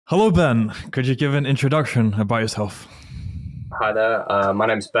Hello, Ben. Could you give an introduction about yourself? Hi there. My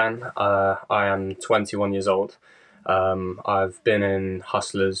name's Ben. I am 21 years old. I've been in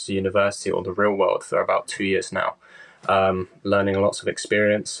Hustlers University or the real world for about 2 years now, learning lots of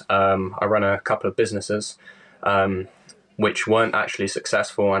experience. I run a couple of businesses, um, which weren't actually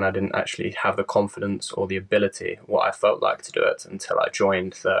successful, and I didn't actually have the confidence or the ability, what I felt like to do it until I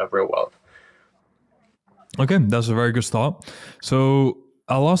joined the real world. Okay, that's a very good start. So,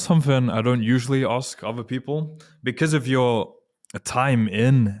 I'll ask something I don't usually ask other people. Because of your time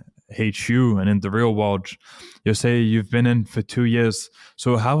in HU and in the real world, you say you've been in for 2 years.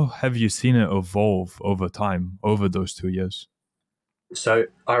 So, how have you seen it evolve over time, over those 2 years? So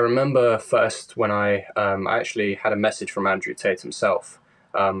I remember first when I actually had a message from Andrew Tate himself.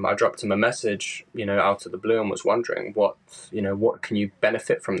 I dropped him a message, out of the blue, and was wondering what can you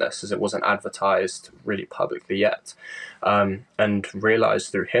benefit from this, as it wasn't advertised really publicly yet, and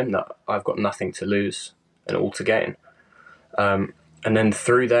realized through him that I've got nothing to lose and all to gain. And then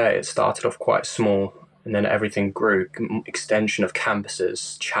through there, it started off quite small, and then everything grew. Extension of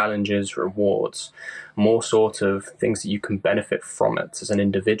campuses, challenges, rewards, more sort of things that you can benefit from it as an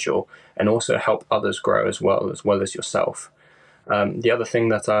individual, and also help others grow as well as yourself. The other thing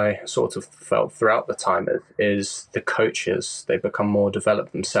that I sort of felt throughout the time is the coaches. They become more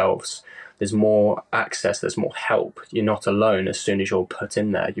developed themselves. There's more access, there's more help. You're not alone as soon as you're put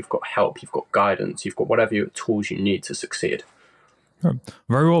in there. You've got help, you've got guidance, you've got whatever tools you need to succeed. Yeah,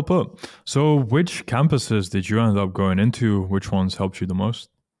 very well put. So, which campuses did you end up going into? Which ones helped you the most?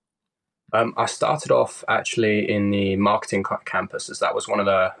 I started off actually in the marketing campus, as that was one of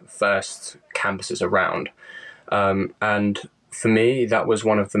the first campuses around. And for me, that was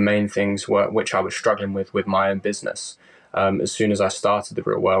one of the main things which I was struggling with my own business. As soon as I started the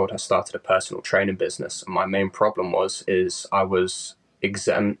real world, I started a personal training business. And my main problem is I was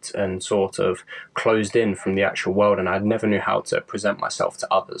exempt and sort of closed in from the actual world, and I never knew how to present myself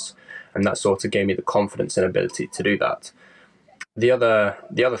to others. And that sort of gave me the confidence and ability to do that. The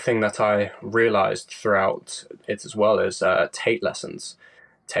other thing that I realized throughout it as well is Tate lessons.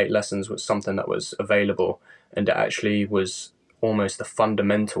 Tate lessons was something that was available, and it actually was almost the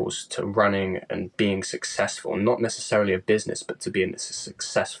fundamentals to running and being successful, not necessarily a business, but to being a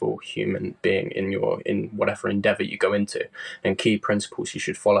successful human being in whatever endeavor you go into, and key principles you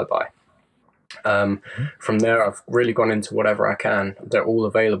should follow by. Um, from there, I've really gone into whatever I can. They're all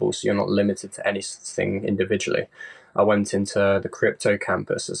available, so you're not limited to anything individually. I went into the crypto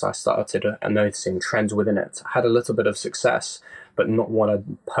campus as I started noticing trends within it. I had a little bit of success, but not what I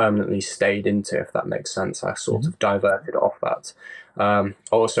permanently stayed into, if that makes sense. I sort Mhm. of diverted off that.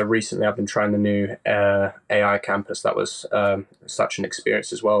 Also, recently, I've been trying the new AI campus. That was such an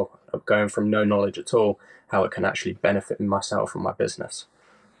experience as well, of going from no knowledge at all, how it can actually benefit myself and my business.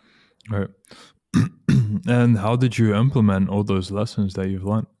 Right. And how did you implement all those lessons that you've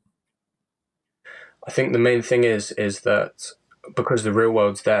learned? I think the main thing is that because the real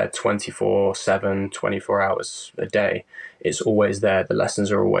world's there 24/7, 24 hours a day, it's always there. The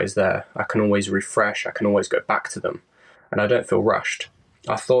lessons are always there. I can always refresh, I can always go back to them, and I don't feel rushed.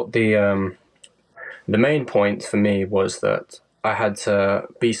 I thought the main point for me was that I had to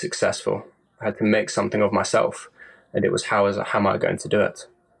be successful. I had to make something of myself, and it was how am I going to do it?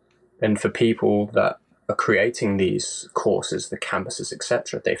 And for people that are creating these courses, the campuses,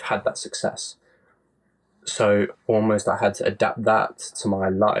 etc., they've had that success, so almost I had to adapt that to my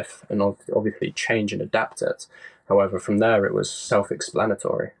life and obviously change and adapt it. However, from there it was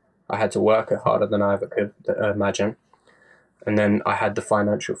self-explanatory. I had to work harder than I ever could imagine, and then I had the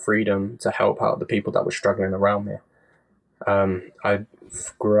financial freedom to help out the people that were struggling around me. I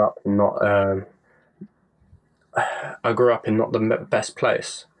grew up not I grew up in not the best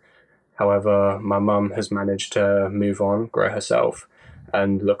place. However, my mum has managed to move on, grow herself,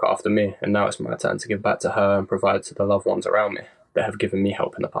 and look after me. And now it's my turn to give back to her and provide to the loved ones around me that have given me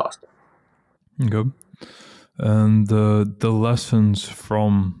help in the past. Good. And the lessons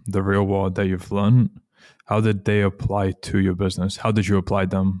from the real world that you've learned, how did they apply to your business? How did you apply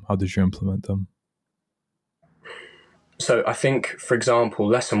them? How did you implement them? So I think, for example,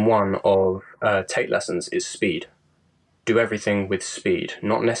 lesson one of Take lessons is speed. Do everything with speed,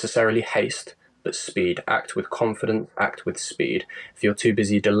 not necessarily haste, but speed. Act with confidence, act with speed. If you're too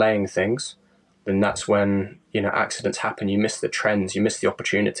busy delaying things, then that's when accidents happen. You miss the trends, you miss the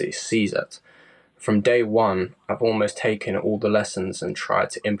opportunity. Seize it. From day one, I've almost taken all the lessons and tried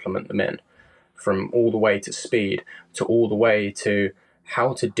to implement them in, from all the way to speed to all the way to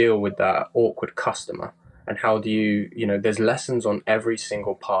how to deal with that awkward customer. And how do there's lessons on every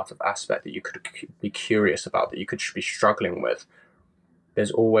single part of aspect that you could be curious about, that you could be struggling with.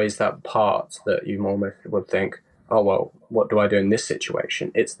 there's always that part that you almost would think, oh, well, what do I do in this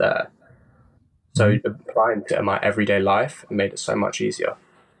situation? It's there. So Hmm. applying it in my everyday life made it so much easier.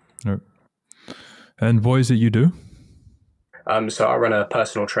 And what is it you do? So I run a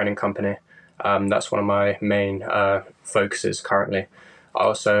personal training company. That's one of my main focuses currently. I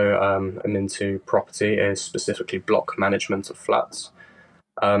also am into property, specifically block management of flats.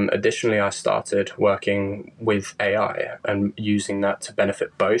 Additionally, I started working with AI and using that to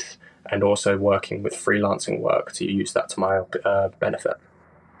benefit both, and also working with freelancing work to use that to my benefit.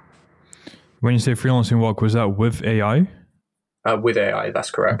 When you say freelancing work, was that with AI? With AI, that's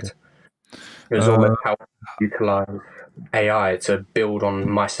Okay. correct. It was Uh, almost how to utilize AI to build on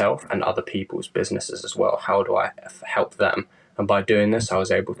myself and other people's businesses as well. How do I help them? And by doing this, I was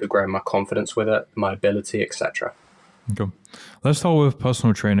able to grow my confidence with it, my ability, etc. okay. Let's start with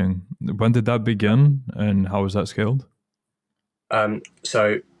personal training. When did that begin and how was that scaled?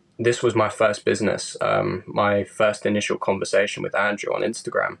 So this was my first business. My first initial conversation with Andrew on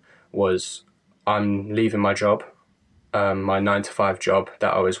Instagram was, I'm leaving my job, my 9 to 5 job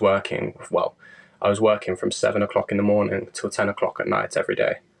that I was working. Well, I was working from 7 o'clock in the morning till 10 o'clock at night every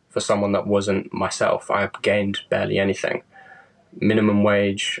day. For someone that wasn't myself, I gained barely anything. Minimum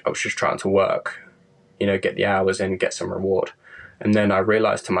wage. I was just trying to work, get the hours in, get some reward. And then I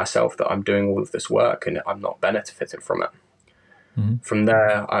realized to myself that I'm doing all of this work and I'm not benefiting from it. Hmm. From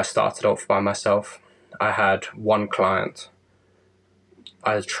there, I started off by myself. I had one client.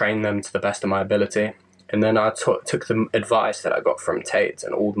 I trained them to the best of my ability. And then I took the advice that I got from Tate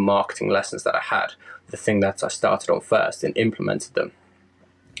and all the marketing lessons that I had, the thing that I started on first, and implemented them.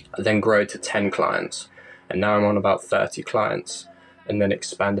 I then grew to 10 clients. And now I'm on about 30 clients, and then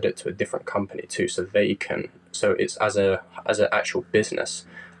expanded it to a different company too, so it's as an actual business,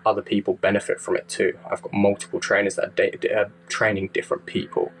 other people benefit from it too. I've got multiple trainers that are training different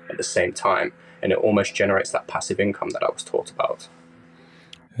people at the same time, and it almost generates that passive income that I was taught about.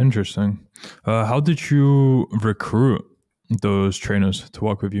 Interesting. How did you recruit those trainers to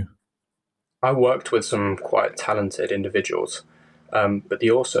work with you? I worked with some quite talented individuals, but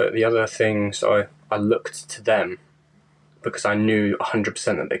the other thing, so I looked to them because I knew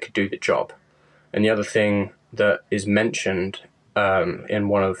 100% that they could do the job. And the other thing that is mentioned in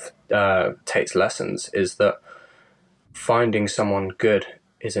one of Tate's lessons is that finding someone good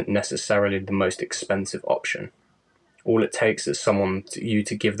isn't necessarily the most expensive option. All it takes is you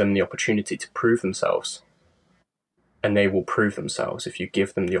to give them the opportunity to prove themselves, and they will prove themselves if you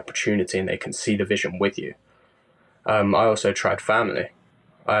give them the opportunity and they can see the vision with you. I also tried family.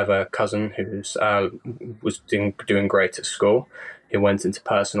 I have a cousin who's was doing great at school. He went into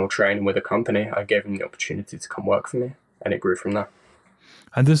personal training with a company. I gave him the opportunity to come work for me, and it grew from there.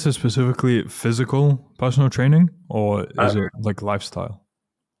 And this is specifically physical personal training, or Uh, is it like lifestyle?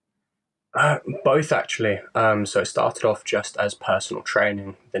 Both actually. So it started off just as personal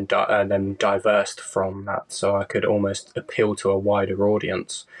training, then diversed from that, so I could almost appeal to a wider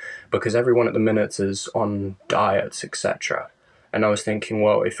audience, because everyone at the minute is on diets, etc. And I was thinking,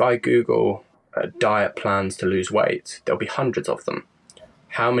 well, if I Google diet plans to lose weight, there'll be hundreds of them.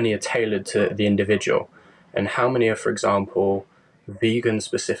 How many are tailored to the individual, and how many are, for example, vegan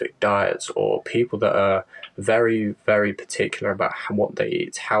specific diets, or people that are very, very particular about what they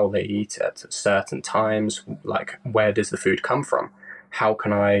eat, how they eat at certain times, like where does the food come from? How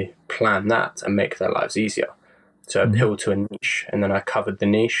can I plan that and make their lives easier? To Hmm. appeal to a niche, and then I covered the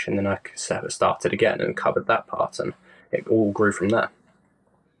niche, and then I started again and covered that part, and it all grew from there.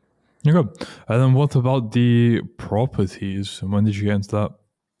 Okay. And then what about the properties? When did you get into that?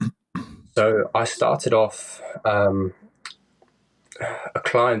 So I started off. A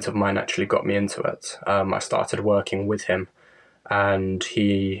client of mine actually got me into it. I started working with him, and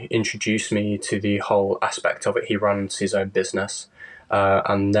he introduced me to the whole aspect of it. He runs his own business,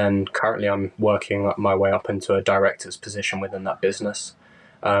 and then currently I'm working my way up into a director's position within that business.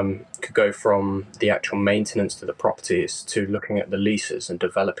 Could go from the actual maintenance to the properties to looking at the leases and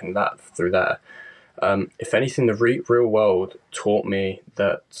developing that through there. If anything, the real world taught me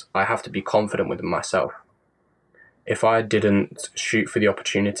that I have to be confident within myself. If I didn't shoot for the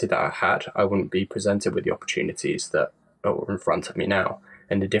opportunity that I had, I wouldn't be presented with the opportunities that are in front of me now,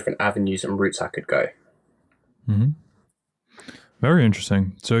 and the different avenues and routes I could go. Hmm. Very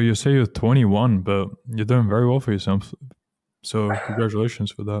interesting. So you say you're 21, but you're doing very well for yourself. So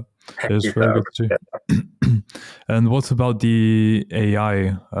congratulations for that. Thank It's you, very sir. good to see. And what about the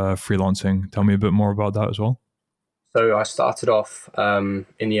AI freelancing? Tell me a bit more about that as well. So I started off in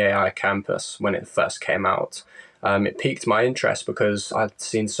the AI campus when it first came out. It piqued my interest because I'd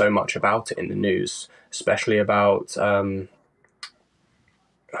seen so much about it in the news, especially about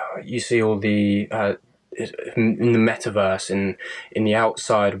you see all the in the metaverse, in the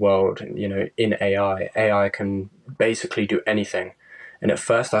outside world, in AI can basically do anything. And at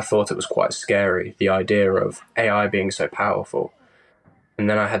first I thought it was quite scary, the idea of AI being so powerful. And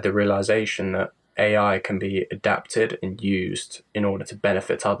then I had the realization that AI can be adapted and used in order to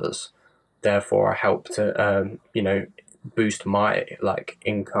benefit others. Therefore, I help to, boost my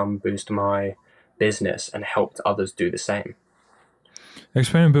income, boost my business, and help others do the same.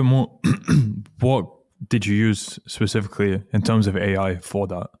 Explain a bit more. What did you use specifically in terms of AI for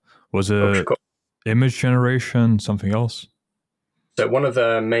that? Was it image generation, something else? So one of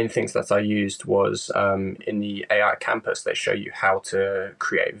the main things that I used was in the AI campus, they show you how to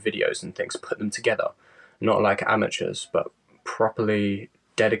create videos and things, put them together, not like amateurs, but properly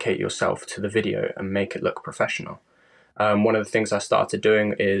dedicate yourself to the video and make it look professional. One of the things I started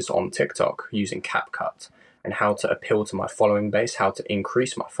doing is on TikTok using CapCut and how to appeal to my following base, how to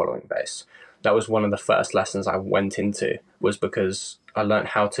increase my following base. That was one of the first lessons I went into, was because I learned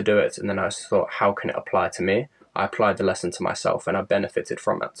how to do it, and then I thought, how can it apply to me? I applied the lesson to myself and I benefited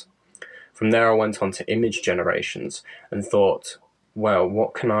from it. From there, I went on to image generations and thought, well,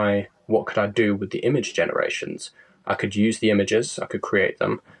 what could I do with the image generations? I could use the images, I could create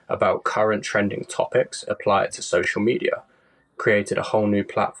them about current trending topics, apply it to social media, created a whole new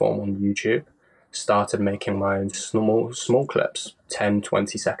platform on YouTube, started making my own small clips, 10,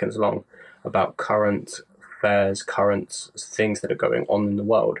 20 seconds long, about current affairs, current things that are going on in the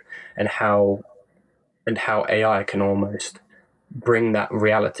world, and how AI can almost bring that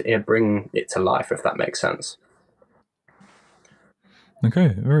reality, bring it to life, if that makes sense.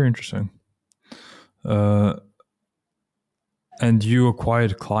 Okay, very interesting. And you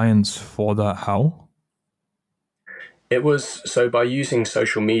acquired clients for that how? It was so by using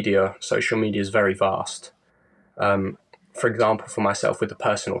social media. Social media is very vast. For example, for myself with the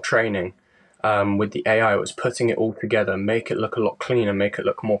personal training, with the AI, it was putting it all together, make it look a lot cleaner, make it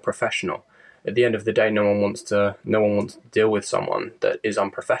look more professional. At the end of the day, no one wants to deal with someone that is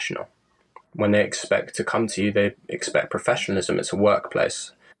unprofessional. When they expect to come to you, they expect professionalism. It's a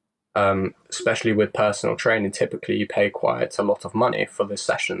workplace. Especially with personal training, typically you pay quite a lot of money for the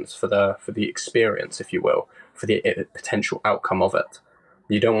sessions, for the experience, if you will, for the potential outcome of it.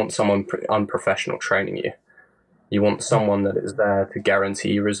 You don't want someone unprofessional training you. You want someone that is there to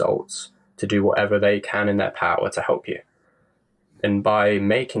guarantee results, to do whatever they can in their power to help you. And by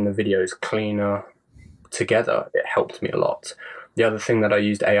making the videos cleaner together, it helped me a lot. The other thing that I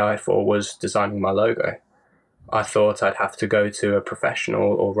used AI for was designing my logo. I thought I'd have to go to a professional,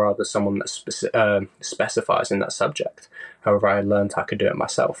 or rather someone that specifies in that subject. However, I learned I could do it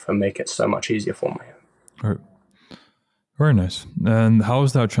myself and make it so much easier for me. All right. Very nice. And how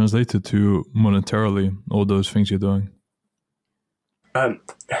is that translated to monetarily, all those things you're doing?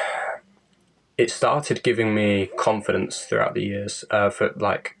 It started giving me confidence throughout the years. For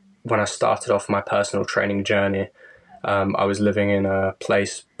like when I started off my personal training journey, I was living in a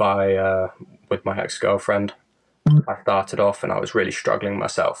place with my ex-girlfriend. I started off and I was really struggling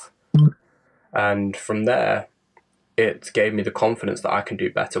myself. And from there, it gave me the confidence that I can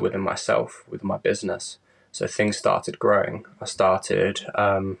do better within myself, within my business. So things started growing. I started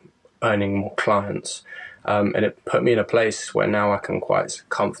earning more clients. And it put me in a place where now I can quite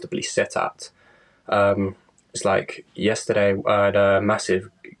comfortably sit at. It's like yesterday I had a massive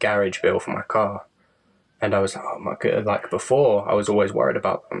garage bill for my car. And I was like, oh my god, like before I was always worried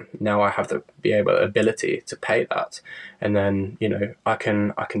about them. Now I have the ability to pay that. And then, I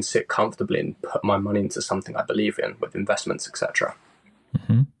can sit comfortably and put my money into something I believe in with investments, etc.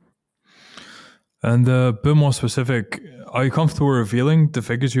 Mm-hmm. And a bit more specific, are you comfortable revealing the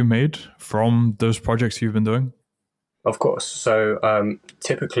figures you made from those projects you've been doing? Of course. So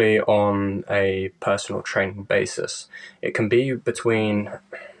typically on a personal training basis, it can be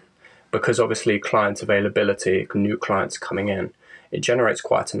because obviously client availability, new clients coming in, it generates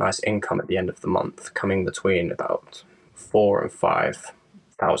quite a nice income at the end of the month, coming between about 4,000 and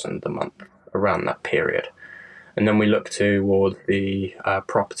 5,000 a month, around that period. And then we look towards the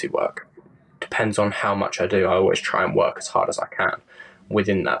property work. Depends on how much I do. I always try and work as hard as I can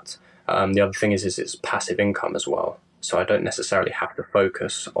within that. The other thing is it's passive income as well. So I don't necessarily have to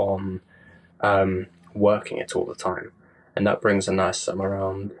focus on working it all the time. And that brings a nice sum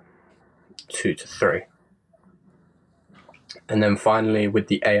around 2 to 3. And then finally with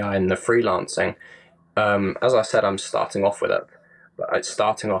the AI and the freelancing, as I said, I'm starting off with it, but it's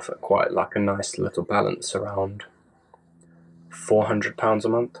starting off at quite like a nice little balance around £400 a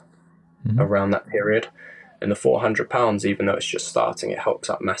month, around that period. And the £400, even though it's just starting, it helps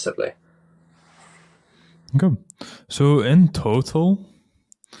out massively. Good. So in total,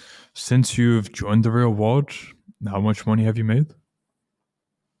 since you've joined the real world, how much money have you made?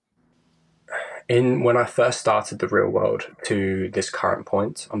 When I first started the real world to this current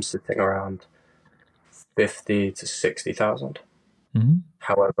point, I'm sitting around 50 to 60,000. Mm-hmm.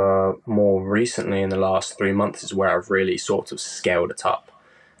 However, more recently in the last 3 months is where I've really sort of scaled it up,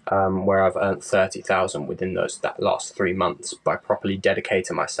 where I've earned 30,000 within that last 3 months by properly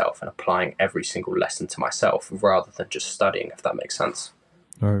dedicating myself and applying every single lesson to myself rather than just studying, if that makes sense.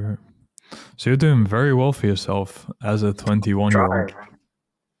 All right. So you're doing very well for yourself as a 21-year-old. Trying.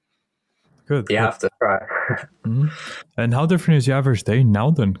 Good, You good. have to try. Mm-hmm. And how different is your average day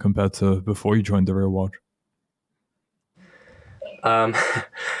now then compared to before you joined the real world? Um,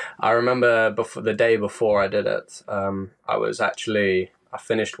 I remember the day before I did it, I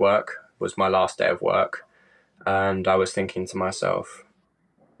finished work, was my last day of work, and I was thinking to myself,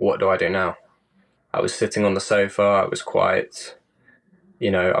 what do I do now? I was sitting on the sofa, I was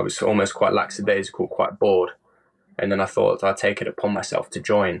almost quite lackadaisical, quite bored. And then I thought I'd take it upon myself to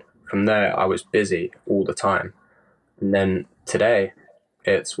join. From there, I was busy all the time. And then today,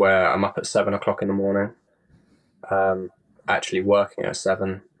 it's where I'm up at 7 o'clock in the morning, actually working at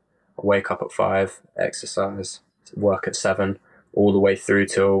 7. I wake up at 5, exercise, work at 7, all the way through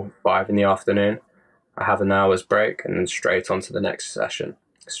till 5 in the afternoon. I have an hour's break and then straight on to the next session,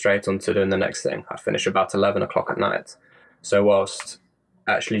 straight on to doing the next thing. I finish about 11 o'clock at night. So whilst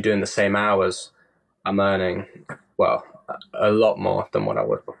actually doing the same hours, I'm earning, well, a lot more than what I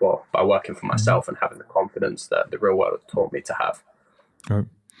was before by working for myself and having the confidence that the real world taught me to have. All right.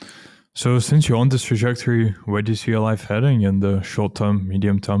 So since you're on this trajectory, where do you see your life heading in the short term,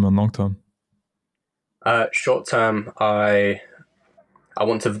 medium term, and long term? Short term, I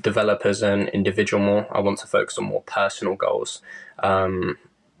want to develop as an individual more. I want to focus on more personal goals.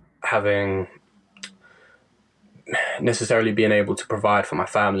 Having necessarily being able to provide for my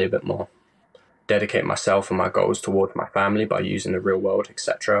family a bit more, dedicate myself and my goals towards my family by using the real world,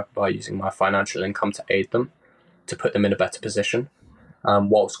 etc., by using my financial income to aid them, to put them in a better position,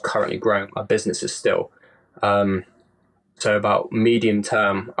 whilst currently growing my businesses still. So about medium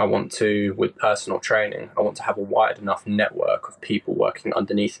term, I want to, with personal training, I want to have a wide enough network of people working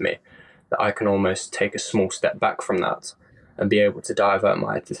underneath me that I can almost take a small step back from that and be able to divert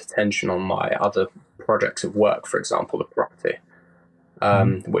my attention on my other projects of work, for example, the property,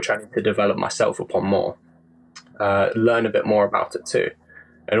 which I need to develop myself upon more, learn a bit more about it too.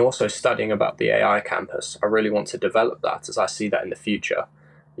 And also studying about the AI campus. I really want to develop that as I see that in the future.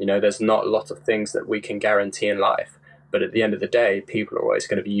 There's not a lot of things that we can guarantee in life. But at the end of the day, people are always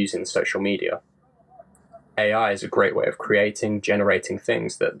going to be using social media. AI is a great way of generating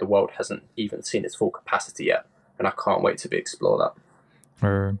things that the world hasn't even seen its full capacity yet. And I can't wait to explore that.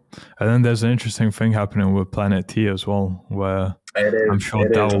 And then there's an interesting thing happening with Planet T as well, where I'm sure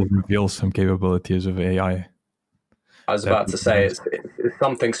that will reveal some capabilities of AI. I was about to say, it's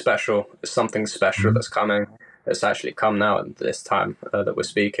something special. It's something special that's coming. It's actually come now at this time that we're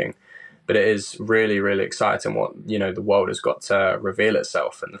speaking. But it is really, really exciting what, the world has got to reveal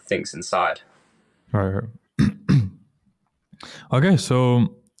itself and the things inside. Right. Okay,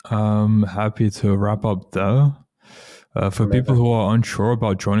 so I'm happy to wrap up there. For people who are unsure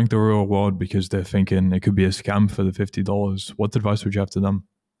about joining the real world because they're thinking it could be a scam for the $50, what advice would you have to them?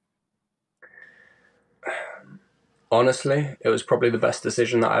 Honestly, it was probably the best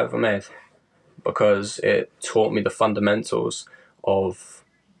decision that I ever made because it taught me the fundamentals of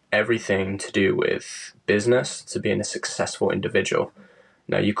everything to do with business, to being a successful individual.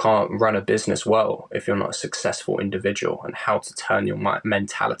 Now, you can't run a business well if you're not a successful individual, and how to turn your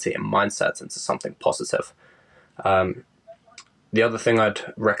mentality and mindset into something positive. The other thing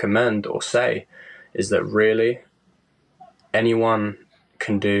I'd recommend or say is that really anyone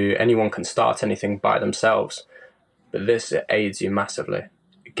can start anything by themselves, but this, it aids you massively.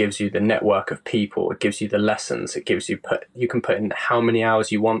 It gives you the network of people, it gives you the lessons, you can put in how many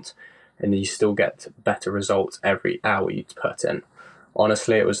hours you want and you still get better results every hour you put in.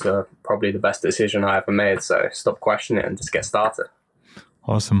 Honestly, it was probably the best decision I ever made, so stop questioning it and just get started.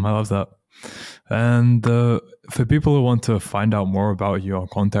 Awesome, I love that. And for people who want to find out more about you or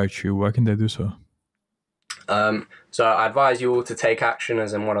contact you, where can they do so? So I advise you all to take action,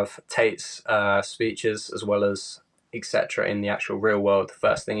 as in one of Tate's speeches, as well as etc. in the actual real world. The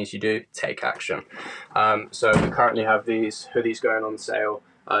first thing is you do take action. So we currently have these hoodies going on sale.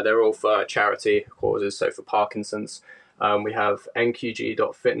 They're all for charity causes, so for Parkinson's. We have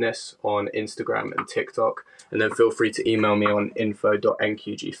nqg.fitness on Instagram and TikTok, and then feel free to email me on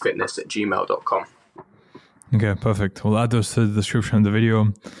info.nqgfitness@gmail.com. Okay, perfect. We'll add those to the description of the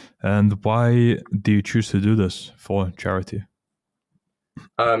video. And why do you choose to do this for charity?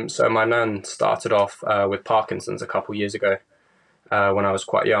 So my nan started off with Parkinson's a couple years ago when I was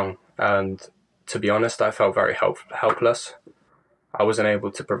quite young, and to be honest, I felt very helpless. I wasn't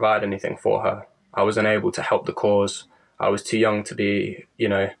able to provide anything for her. I wasn't able to help the cause. I was too young to be,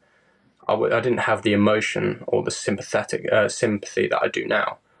 I didn't have the emotion or the sympathy that I do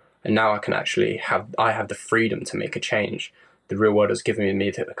now. And now I have the freedom to make a change. The real world has given me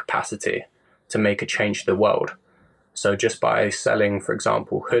the capacity to make a change to the world. So just by selling, for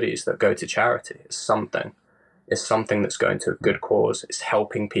example, hoodies that go to charity is something. It's something that's going to a good cause. It's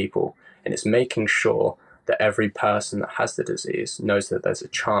helping people, and it's making sure that every person that has the disease knows that there's a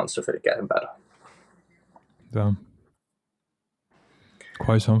chance of it getting better. Damn.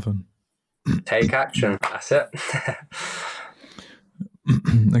 Quite something. Take action. That's it.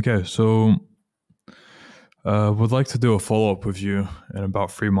 Okay, so would like to do a follow-up with you in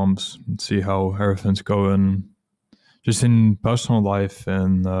about 3 months and see how everything's going, just in personal life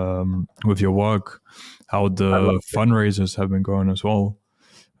and with your work, how the fundraisers have been going as well.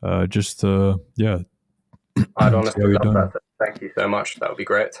 Yeah. I'd See honestly how you're love doing. that. Thank you so much. That would be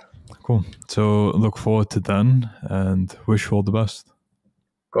great. Cool. So look forward to then and wish you all the best.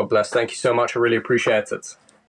 God bless. Thank you so much. I really appreciate it.